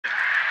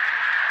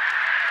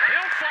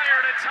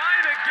fire to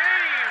tie the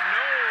game.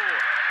 No.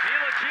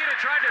 Ntilikina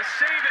tried to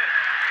save it.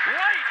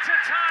 Right to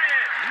tie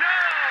it. No.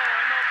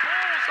 And the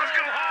Bulls Let's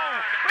go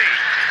home.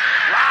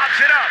 Lobs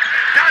it up.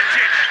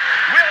 Doncic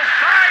will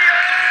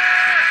fire.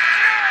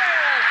 No.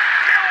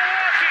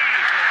 Milwaukee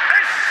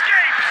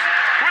escapes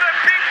with a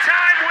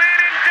big-time win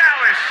in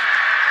Dallas.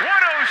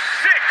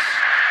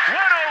 106-105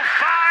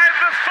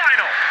 the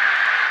final.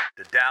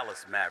 The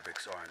Dallas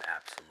Mavericks are an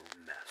absolute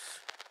mess.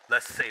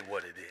 Let's say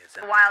what it is.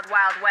 The Wild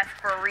Wild West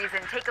for a reason.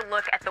 Take a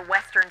look at the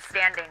Western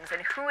standings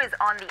and who is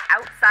on the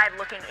outside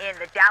looking in.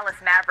 The Dallas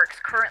Mavericks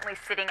currently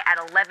sitting at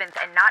 11th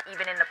and not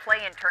even in the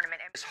play-in tournament.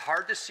 It's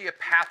hard to see a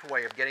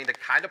pathway of getting the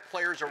kind of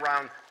players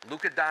around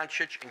Luka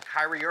Doncic and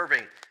Kyrie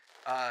Irving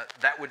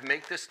that would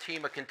make this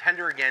team a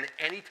contender again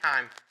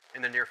anytime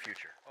in the near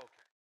future.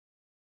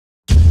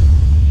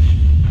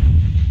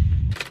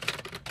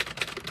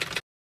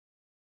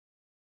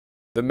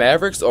 The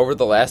Mavericks over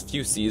the last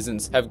few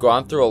seasons have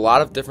gone through a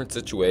lot of different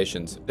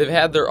situations. They've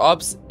had their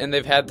ups and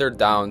they've had their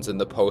downs in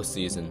the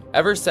postseason.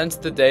 Ever since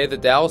the day the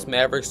Dallas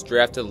Mavericks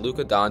drafted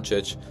Luka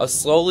Doncic, a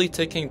slowly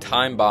ticking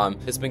time bomb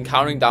has been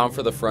counting down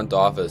for the front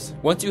office.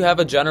 Once you have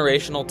a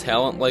generational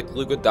talent like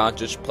Luka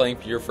Doncic playing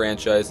for your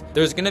franchise,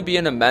 there's going to be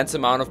an immense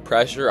amount of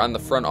pressure on the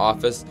front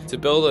office to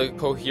build a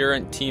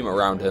coherent team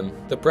around him.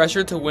 The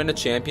pressure to win a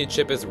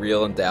championship is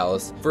real in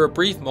Dallas. For a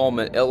brief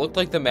moment, it looked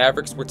like the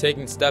Mavericks were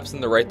taking steps in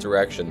the right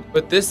direction,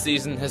 but this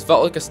season has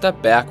felt like a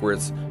step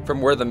backwards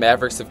from where the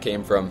Mavericks have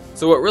came from.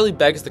 So it really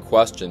begs the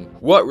question,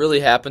 what really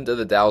happened to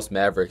the Dallas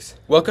Mavericks?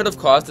 What could have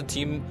caused the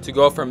team to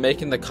go from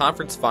making the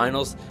conference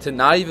finals to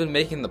not even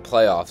making the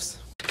playoffs?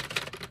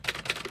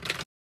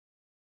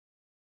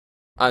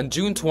 On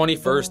June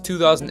 21st,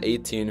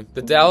 2018,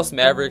 the Dallas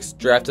Mavericks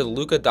drafted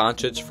Luka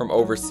Doncic from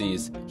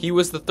overseas. He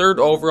was the third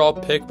overall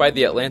pick by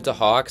the Atlanta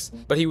Hawks,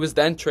 but he was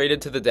then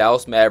traded to the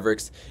Dallas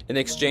Mavericks in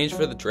exchange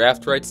for the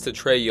draft rights to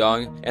Trae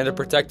Young and a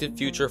protected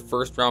future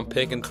first-round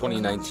pick in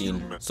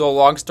 2019. So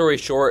long story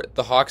short,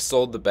 the Hawks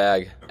sold the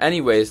bag.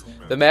 Anyways,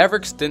 the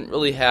Mavericks didn't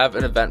really have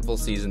an eventful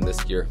season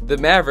this year. The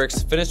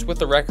Mavericks finished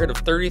with a record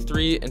of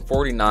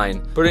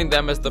 33-49, putting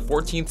them as the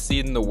 14th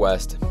seed in the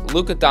West.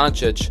 Luka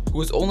Doncic, who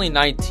was only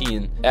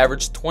 19,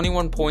 averaged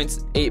 21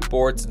 points, 8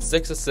 boards, and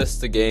 6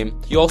 assists a game.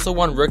 He also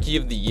won Rookie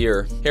of the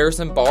Year.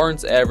 Harrison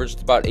Barnes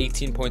averaged about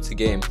 18 points a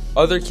game.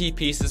 Other key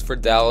pieces for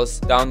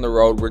Dallas down the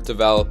road were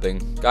developing.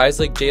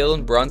 Guys like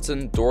Jalen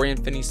Brunson, Dorian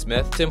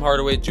Finney-Smith, Tim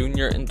Hardaway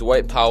Jr., and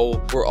Dwight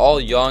Powell were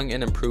all young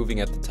and improving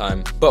at the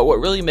time. But what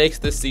really makes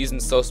this season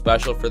so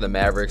special for the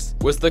Mavericks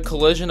was the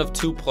collision of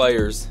two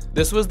players.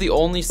 This was the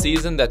only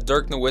season that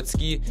Dirk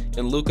Nowitzki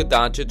and Luka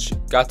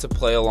Doncic got to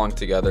play along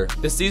together.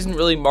 This season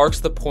really marks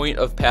the point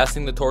of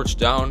passing the torch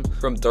down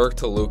from Dirk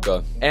to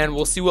Luka, and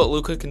we'll see what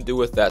Luka can do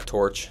with that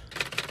torch.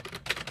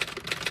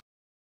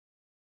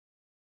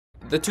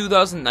 The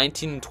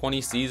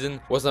 2019-20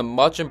 season was a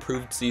much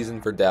improved season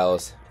for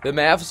Dallas. The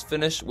Mavs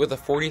finished with a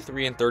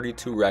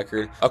 43-32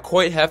 record, a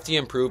quite hefty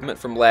improvement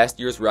from last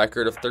year's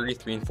record of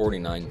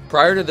 33-49.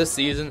 Prior to this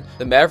season,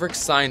 the Mavericks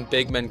signed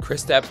big man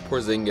Kristaps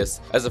Porzingis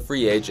as a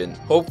free agent.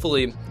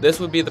 Hopefully, this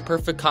would be the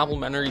perfect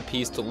complementary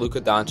piece to Luka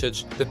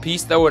Doncic, the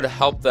piece that would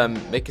help them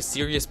make a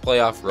serious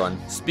playoff run.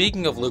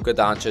 Speaking of Luka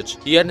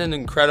Doncic, he had an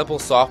incredible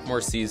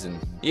sophomore season.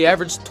 He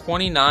averaged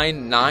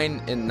 29,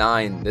 9, and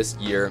 9 this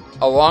year,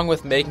 along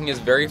with making his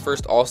very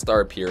first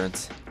All-Star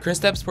appearance.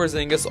 Kristaps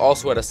Porzingis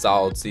also had a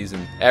solid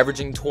season,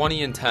 averaging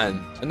 20 and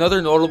 10. Another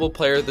notable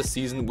player this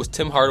season was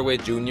Tim Hardaway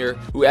Jr.,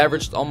 who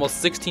averaged almost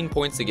 16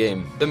 points a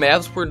game. The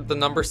Mavs were the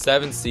number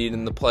 7 seed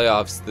in the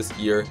playoffs this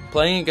year,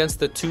 playing against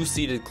the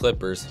 2-seeded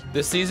Clippers.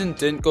 This season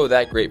didn't go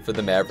that great for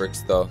the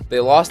Mavericks though.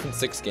 They lost in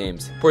 6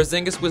 games.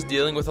 Porzingis was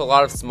dealing with a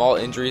lot of small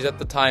injuries at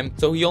the time,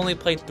 so he only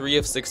played 3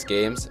 of 6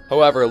 games.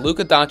 However,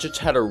 Luka Doncic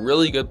had a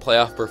really good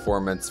playoff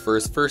performance for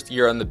his first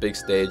year on the big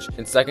stage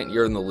and second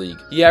year in the league.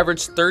 He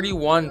averaged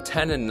 31,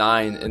 10, and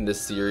 9 in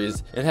this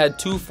series and had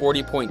 2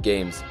 40-point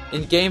games.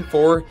 In Game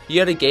 4, he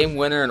had a game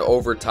winner in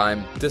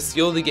overtime to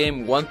seal the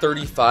game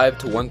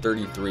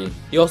 135-133.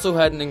 He also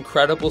had an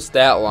incredible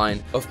stat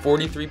line of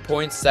 43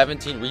 points,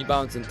 17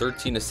 rebounds, and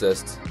 13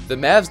 assists. The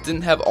Mavs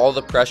didn't have all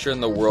the pressure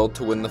in the world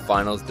to win the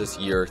finals this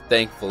year,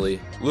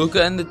 thankfully.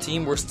 Luka and the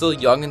team were still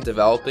young and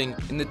developing,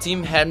 and the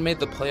team hadn't made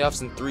the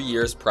playoffs in 3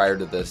 years prior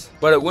to this.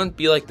 But it wouldn't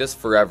be like this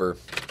forever.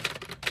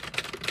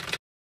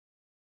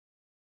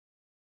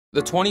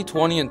 The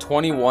 2020 and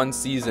 21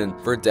 season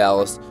for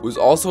Dallas was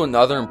also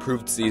another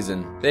improved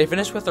season. They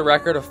finished with a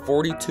record of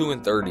 42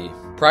 and 30.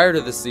 Prior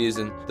to the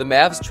season, the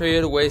Mavs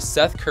traded away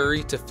Seth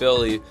Curry to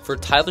Philly for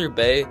Tyler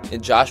Bay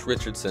and Josh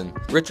Richardson.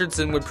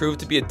 Richardson would prove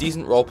to be a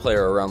decent role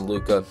player around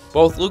Luka.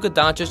 Both Luka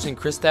Doncic and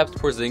Kristaps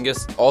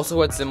Porzingis also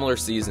had similar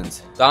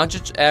seasons.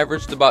 Doncic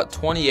averaged about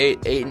 28,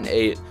 8, and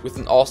 8 with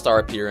an All-Star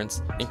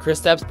appearance, and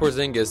Kristaps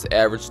Porzingis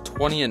averaged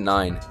 20 and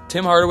 9.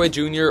 Tim Hardaway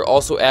Jr.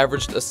 also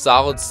averaged a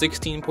solid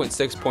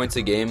 16.6 points points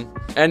a game.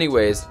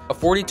 Anyways, a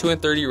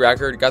 42-30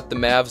 record got the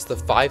Mavs the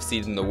 5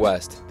 seed in the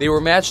West. They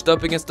were matched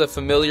up against a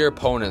familiar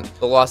opponent,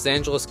 the Los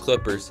Angeles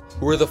Clippers,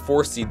 who were the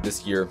 4 seed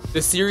this year.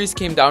 The series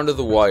came down to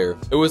the wire.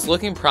 It was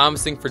looking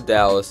promising for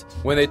Dallas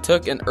when they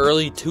took an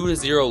early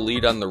 2-0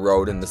 lead on the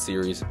road in the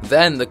series.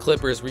 Then the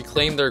Clippers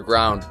reclaimed their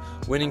ground,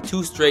 winning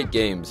 2 straight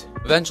games.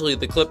 Eventually,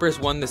 the Clippers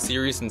won the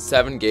series in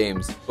 7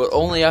 games, but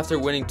only after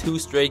winning 2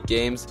 straight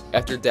games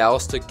after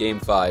Dallas took Game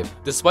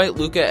 5. Despite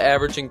Luka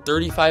averaging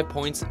 35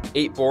 points,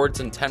 8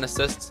 boards, and 10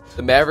 assists,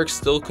 the Mavericks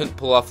still couldn't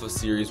pull off a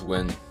series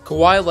win.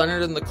 Kawhi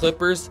Leonard and the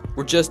Clippers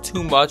were just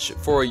too much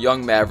for a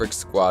young Mavericks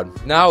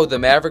squad. Now, the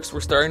Mavericks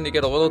were starting to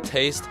get a little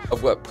taste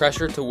of what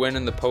pressure to win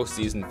in the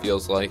postseason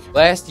feels like.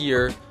 Last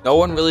year, no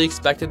one really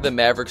expected the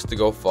Mavericks to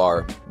go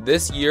far.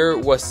 This year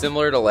was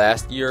similar to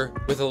last year,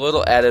 with a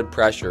little added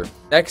pressure.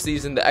 Next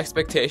season, the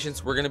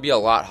expectations were going to be a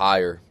lot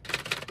higher.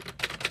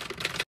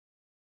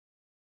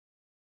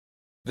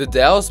 The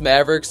Dallas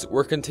Mavericks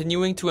were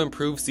continuing to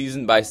improve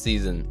season by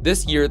season.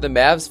 This year, the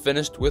Mavs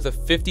finished with a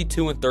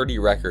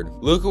 52-30 record.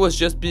 Luka was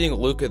just being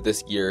Luka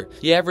this year.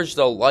 He averaged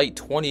a light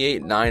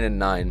 28, 9, and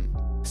 9.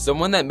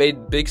 Someone that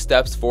made big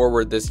steps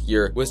forward this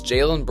year was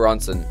Jalen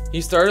Brunson.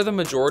 He started the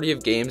majority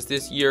of games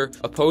this year,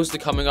 opposed to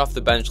coming off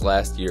the bench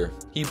last year.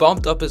 He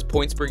bumped up his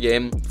points per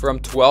game from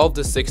 12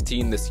 to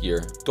 16 this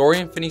year.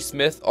 Dorian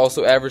Finney-Smith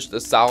also averaged a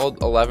solid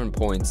 11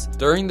 points.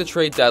 During the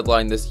trade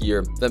deadline this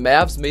year, the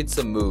Mavs made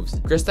some moves.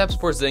 Kristaps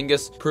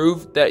Porzingis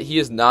proved that he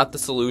is not the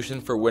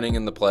solution for winning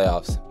in the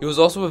playoffs. He was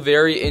also a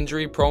very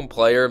injury-prone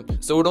player,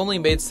 so it only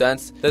made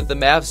sense that the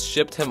Mavs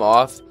shipped him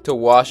off to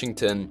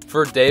Washington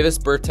for Davis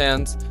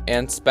Bertans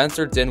and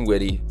Spencer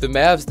Dinwiddie. The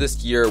Mavs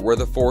this year were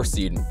the 4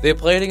 seed. They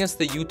played against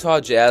the Utah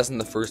Jazz in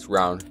the first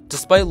round.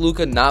 Despite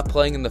Luka not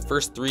playing in the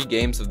first 3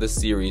 games of this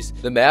series,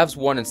 the Mavs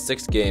won in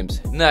 6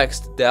 games.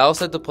 Next, Dallas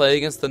had to play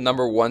against the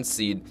number 1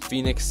 seed,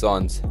 Phoenix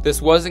Suns.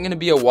 This wasn't going to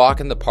be a walk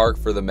in the park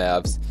for the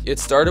Mavs. It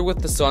started with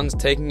the Suns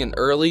taking an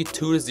early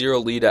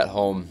 2-0 lead at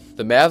home.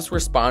 The Mavs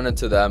responded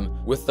to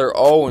them with their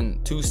own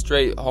 2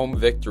 straight home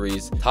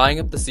victories, tying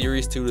up the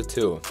series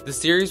 2-2. The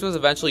series was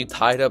eventually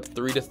tied up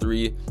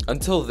 3-3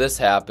 until this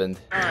happened.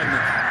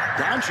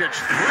 Doncic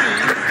 3,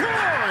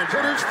 good!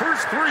 Hit his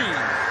first 3.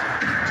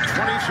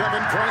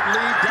 27-point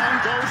lead,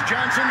 down goes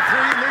Johnson, 3,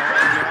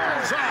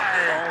 bullseye!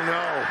 Oh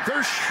no,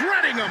 they're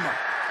shredding him!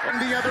 And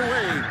the other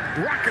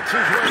way, rockets his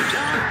way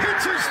down,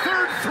 hits his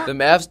third three. The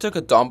Mavs took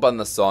a dump on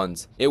the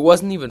Suns. It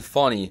wasn't even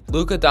funny.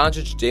 Luka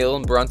Doncic,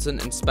 Jalen Brunson,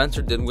 and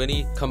Spencer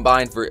Dinwiddie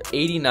combined for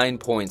 89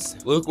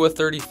 points. Luka with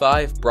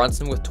 35,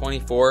 Brunson with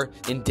 24,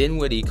 and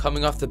Dinwiddie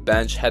coming off the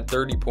bench had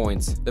 30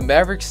 points. The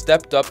Mavericks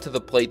stepped up to the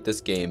plate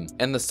this game,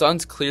 and the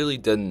Suns clearly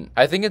didn't.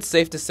 I think it's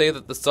safe to say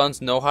that the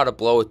Suns know how to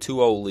blow a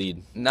 2-0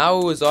 lead. Now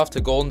it was off to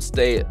Golden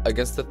State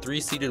against the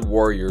 3-seeded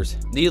Warriors.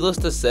 Needless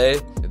to say,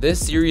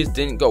 this series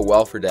didn't go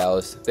well for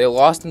Dallas. They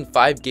lost in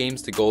 5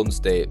 games to Golden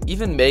State.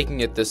 Even making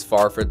it this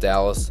far for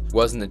Dallas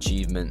was an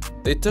achievement.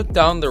 They took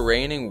down the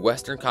reigning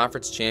Western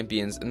Conference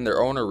champions in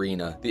their own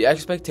arena. The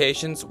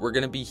expectations were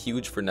going to be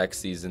huge for next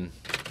season.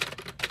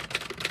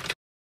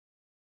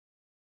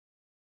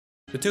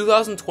 The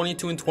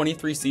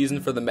 2022-23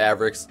 season for the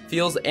Mavericks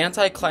feels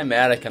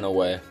anticlimactic in a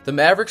way. The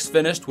Mavericks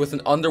finished with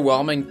an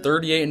underwhelming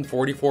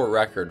 38-44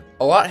 record.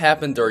 A lot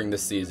happened during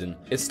this season.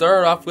 It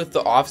started off with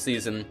the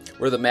offseason,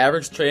 where the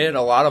Mavericks traded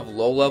a lot of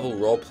low-level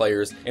role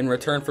players in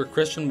return for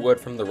Christian Wood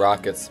from the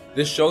Rockets.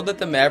 This showed that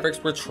the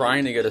Mavericks were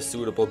trying to get a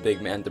suitable big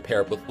man to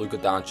pair up with Luka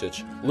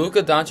Doncic.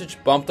 Luka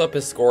Doncic bumped up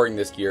his scoring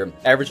this year,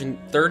 averaging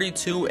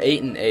 32,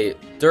 8, and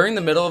 8. During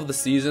the middle of the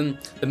season,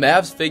 the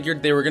Mavs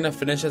figured they were going to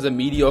finish as a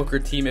mediocre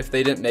team if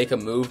they didn't make a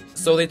move,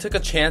 so they took a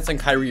chance on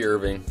Kyrie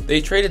Irving.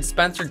 They traded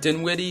Spencer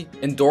Dinwiddie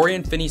and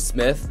Dorian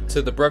Finney-Smith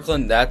to the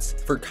Brooklyn Nets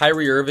for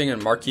Kyrie Irving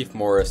and Markieff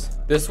Morris.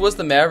 This was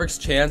the Mavericks'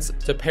 chance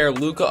to pair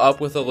Luka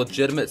up with a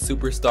legitimate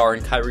superstar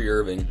in Kyrie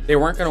Irving. They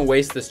weren't going to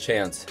waste this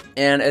chance.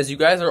 And as you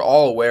guys are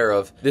all aware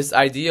of, this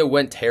idea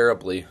went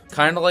terribly.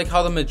 Kind of like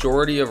how the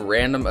majority of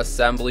random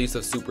assemblies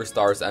of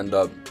superstars end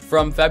up.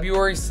 From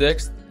February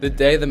 6th, the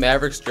day the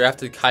Mavericks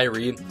drafted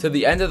Kyrie, to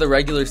the end of the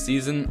regular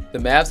season, the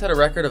Mavs had a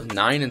record of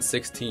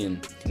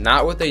 9-16.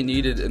 Not what they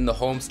needed in the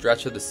home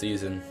stretch of the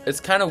season.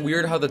 It's kind of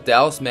weird how the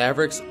Dallas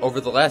Mavericks,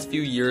 over the last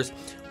few years,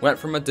 went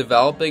from a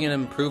developing and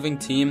improving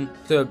team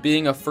to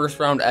being a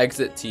first-round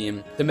exit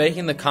team, to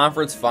making the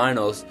conference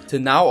finals, to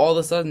now all of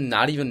a sudden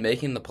not even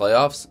making the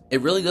playoffs.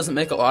 It really doesn't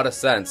make a lot of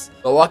sense.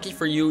 But lucky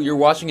for you, you're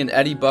watching an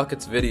Eddie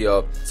Buckets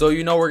video, so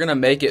you know we're gonna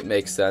make it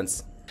make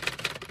sense.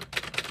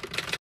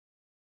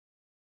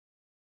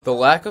 The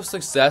lack of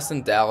success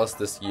in Dallas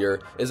this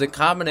year is a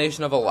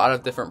combination of a lot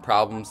of different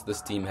problems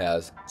this team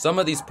has. Some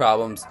of these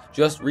problems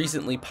just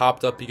recently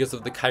popped up because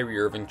of the Kyrie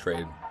Irving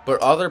trade.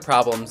 but other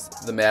problems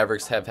the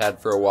Mavericks have had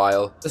for a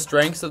while, the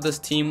strengths of this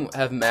team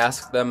have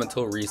masked them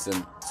until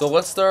recent. So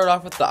let's start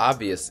off with the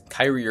obvious,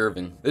 Kyrie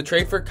Irving. The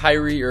trade for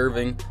Kyrie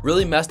Irving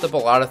really messed up a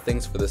lot of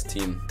things for this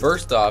team.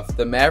 First off,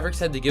 the Mavericks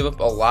had to give up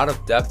a lot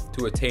of depth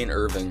to attain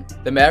Irving.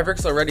 The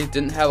Mavericks already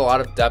didn't have a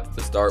lot of depth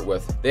to start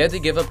with. They had to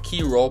give up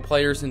key role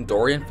players in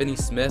Dorian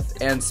Finney-Smith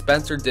and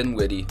Spencer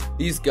Dinwiddie.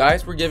 These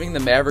guys were giving the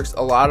Mavericks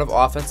a lot of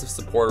offensive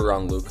support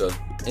around Luka.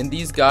 And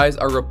these guys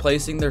are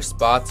replacing their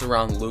spots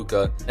around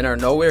Luka and are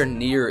nowhere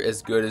near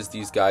as good as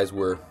these guys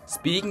were.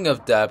 Speaking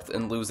of depth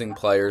and losing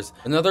players,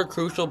 another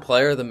crucial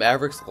player the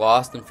Mavericks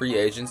lost in free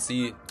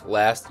agency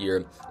last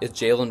year is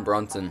Jalen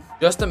Brunson.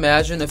 Just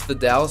imagine if the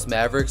Dallas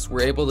Mavericks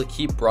were able to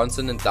keep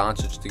Brunson and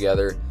Doncic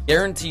together.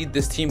 Guaranteed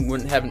this team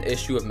wouldn't have an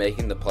issue of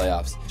making the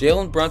playoffs.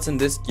 Jalen Brunson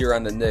this year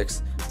on the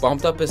Knicks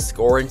bumped up his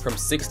scoring from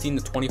 16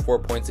 to 24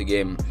 points a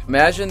game.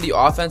 Imagine the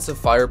offensive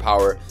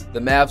firepower the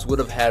Mavs would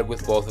have had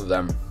with both of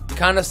them. It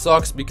kinda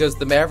sucks because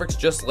the Mavericks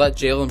just let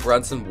Jalen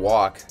Brunson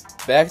walk.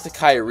 Back to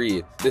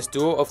Kyrie. This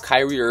duo of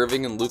Kyrie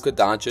Irving and Luka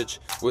Doncic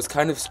was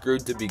kind of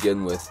screwed to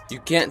begin with. You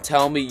can't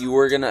tell me you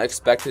were going to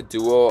expect a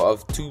duo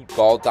of two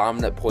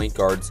ball-dominant point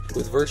guards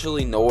with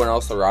virtually no one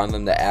else around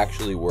them to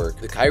actually work.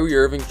 The Kyrie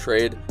Irving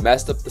trade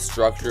messed up the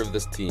structure of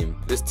this team.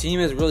 This team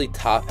is really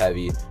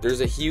top-heavy.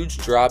 There's a huge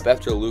drop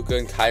after Luka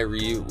and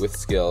Kyrie with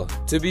skill.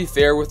 To be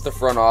fair with the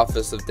front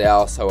office of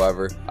Dallas,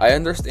 however, I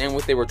understand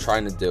what they were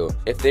trying to do.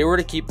 If they were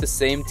to keep the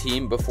same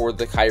team before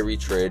the Kyrie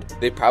trade,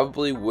 they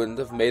probably wouldn't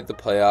have made the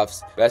playoffs.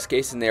 Best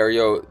case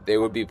scenario, they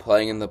would be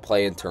playing in the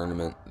play-in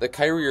tournament. The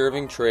Kyrie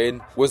Irving trade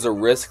was a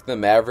risk the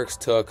Mavericks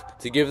took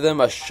to give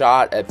them a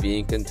shot at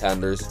being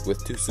contenders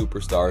with two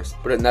superstars,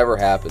 but it never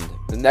happened.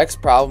 The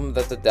next problem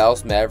that the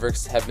Dallas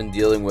Mavericks have been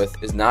dealing with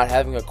is not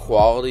having a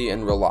quality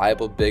and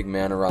reliable big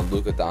man around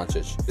Luka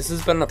Doncic. This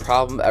has been a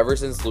problem ever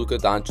since Luka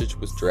Doncic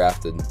was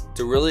drafted.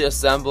 To really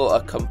assemble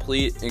a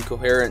complete and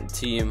coherent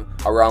team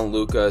around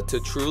Luka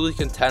to truly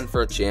contend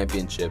for a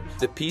championship,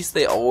 the piece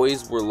they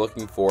always were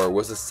looking for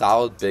was a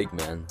solid big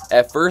man.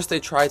 At first they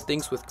tried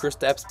things with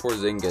Kristaps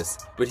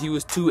Porzingis, but he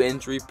was too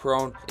injury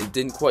prone and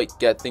didn't quite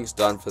get things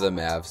done for the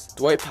Mavs.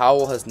 Dwight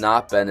Powell has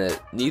not been it,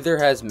 neither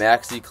has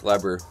Maxi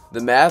Kleber. The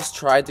Mavs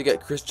tried to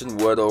get Christian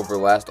Wood over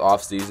last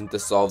offseason to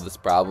solve this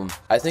problem.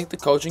 I think the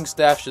coaching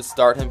staff should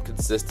start him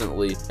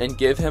consistently and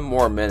give him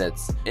more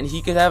minutes, and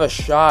he could have a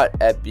shot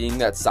at being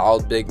that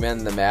solid big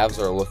man the Mavs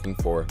are looking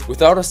for.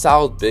 Without a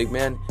solid big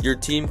man, your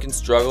team can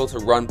struggle to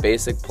run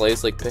basic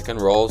plays like pick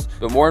and rolls,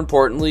 but more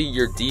importantly,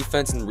 your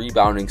defense and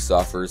rebounding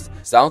suffers.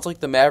 Sounds like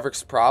the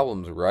Mavericks'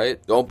 problems, right?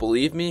 Don't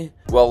believe me?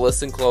 Well,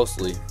 listen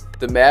closely.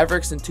 The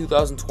Mavericks in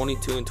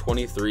 2022 and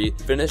 23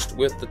 finished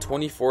with the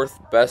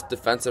 24th best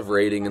defensive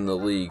rating in the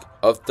league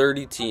of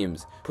 30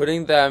 teams,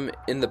 putting them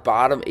in the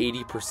bottom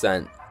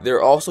 80%.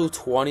 They're also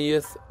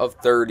 20th of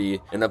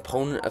 30 in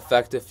opponent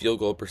effective field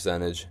goal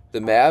percentage. The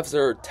Mavs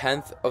are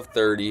 10th of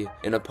 30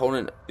 in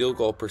opponent field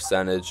goal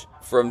percentage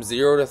from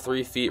 0 to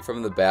 3 feet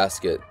from the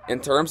basket. In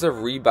terms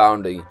of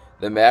rebounding,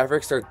 the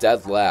Mavericks are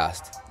dead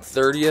last,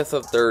 30th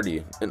of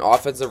 30 in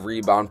offensive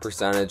rebound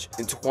percentage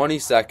and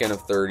 22nd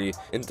of 30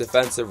 in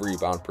defensive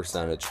rebound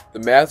percentage. The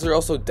Mavs are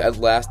also dead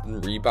last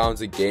in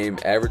rebounds a game,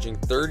 averaging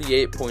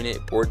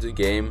 38.8 boards a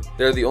game.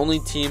 They're the only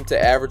team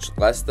to average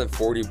less than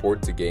 40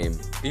 boards a game.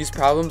 These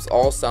problems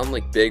all sound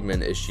like big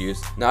man issues.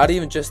 Not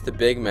even just the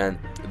big men.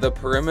 The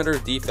perimeter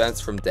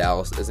defense from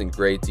Dallas isn't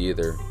great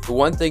either. The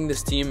one thing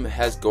this team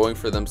has going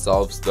for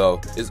themselves, though,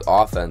 is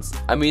offense.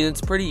 I mean,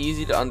 it's pretty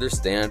easy to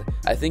understand.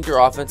 I think your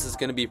offense is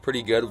going to be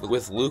pretty good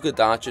with Luka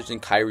Doncic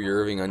and Kyrie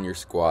Irving on your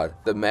squad.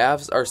 The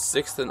Mavs are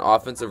 6th in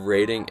offensive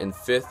rating and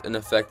 5th in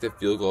effective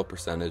field goal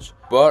percentage.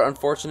 But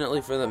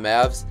unfortunately for the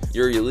Mavs,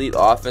 your elite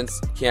offense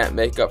can't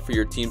make up for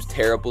your team's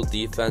terrible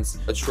defense,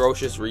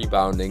 atrocious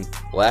rebounding,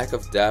 lack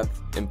of depth,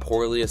 and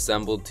poorly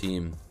assembled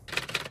team.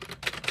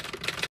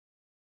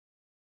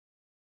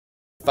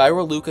 If I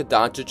were Luka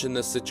Doncic in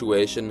this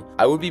situation,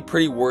 I would be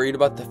pretty worried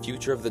about the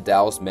future of the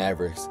Dallas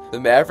Mavericks. The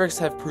Mavericks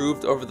have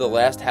proved over the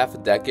last half a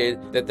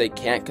decade that they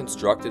can't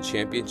construct a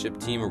championship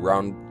team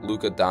around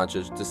Luka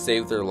Doncic to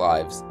save their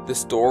lives. The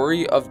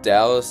story of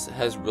Dallas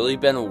has really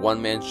been a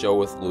one-man show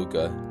with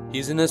Luka.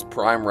 He's in his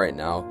prime right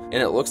now,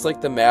 and it looks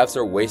like the Mavs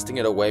are wasting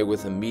it away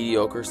with a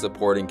mediocre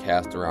supporting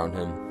cast around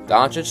him.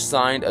 Doncic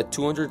signed a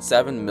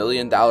 $207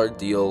 million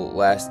deal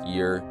last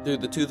year through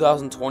the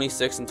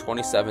 2026 and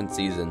 27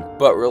 season,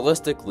 but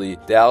realistically,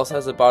 Dallas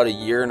has about a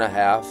year and a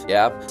half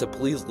gap to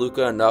please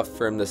Luka enough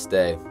for him to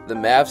stay. The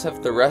Mavs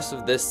have the rest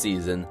of this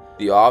season,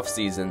 the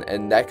offseason,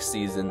 and next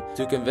season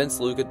to convince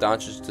Luka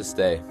Doncic to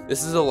stay.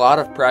 This is a lot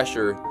of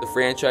pressure the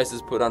franchise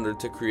is put under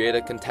to create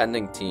a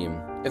contending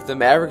team. If the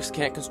Mavericks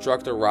can't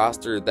construct a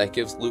roster that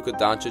gives Luka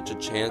Doncic a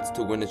chance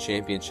to win a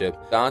championship,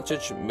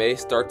 Doncic may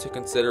start to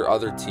consider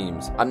other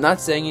teams. I'm not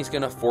saying he's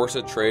going to force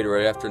a trade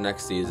right after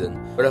next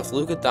season, but if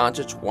Luka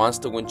Doncic wants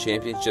to win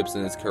championships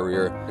in his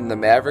career, and the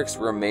Mavericks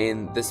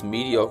remain this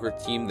mediocre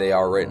team they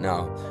are right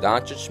now,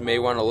 Doncic may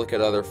want to look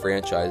at other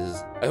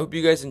franchises. I hope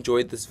you guys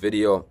enjoyed this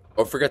video.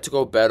 Don't forget to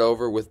go bet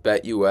over with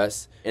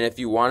BetUS, and if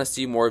you want to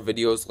see more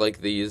videos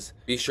like these,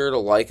 be sure to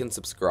like and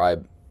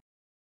subscribe.